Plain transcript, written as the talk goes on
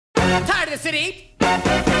Tired of the city,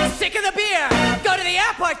 sick of the beer. Go to the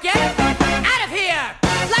airport, get out of here.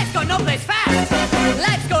 Life's going no place fast.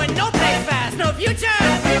 Life's going no place fast. No future,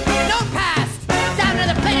 no past. Down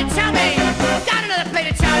another plate of chow mein. Down another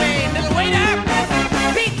plate of chow mein. Little waiter,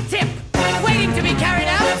 big tip. Waiting to be carried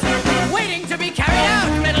out. Waiting to be carried out.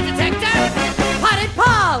 Metal detector, potted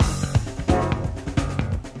palm.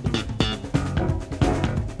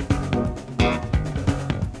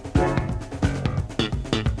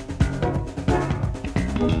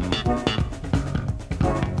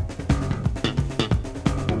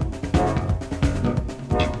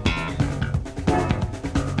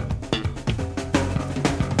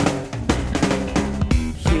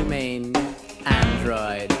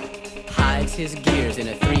 Android hides his gears in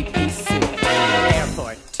a three-piece suit.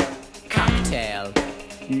 Airport, cocktail,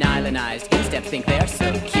 nylonized insteps think they're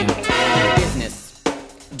so cute. Business,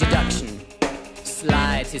 deduction,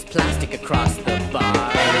 slides his plastic across the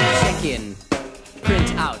bar. Check-in,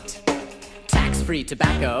 print out, tax-free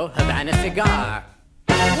tobacco, Havana cigar.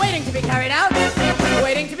 Waiting to be carried out,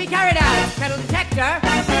 waiting to be carried out. Metal detector,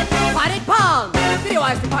 potted palm.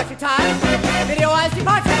 Videoized departure time, videoized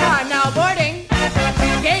departure time. Now boarding,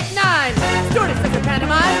 gate 9. Stewardess does her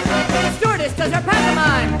pantomime, stewardess does her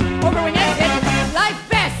pantomime. Overwing exit, life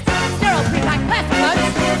vest. Sterile pre-packed plastic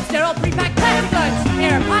lunch, sterile pre-packed plastic lunch.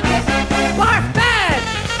 Air pocket, barf bag.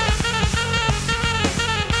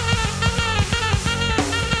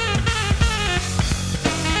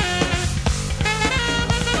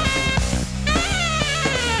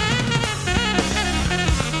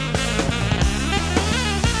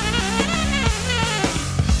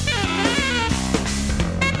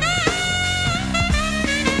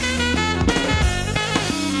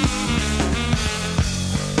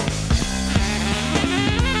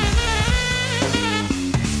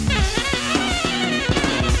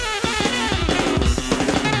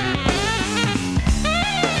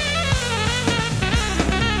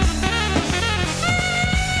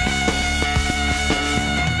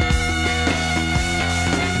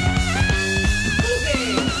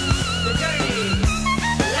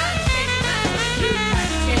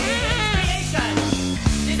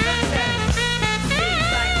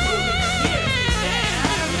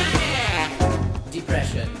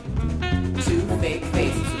 Two fake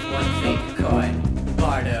faces with one fake coin.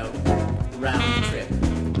 Bardo, round trip.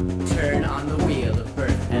 Turn on the wheel of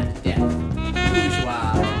birth and death.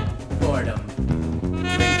 Bourgeois, boredom.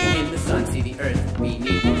 Drinking in the sun, see the earth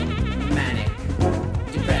beneath. Manic,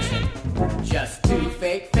 depression. Just two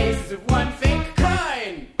fake faces with one fake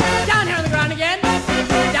coin. Down here on the ground again.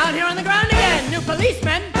 Down here on the ground again. New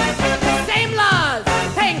policeman.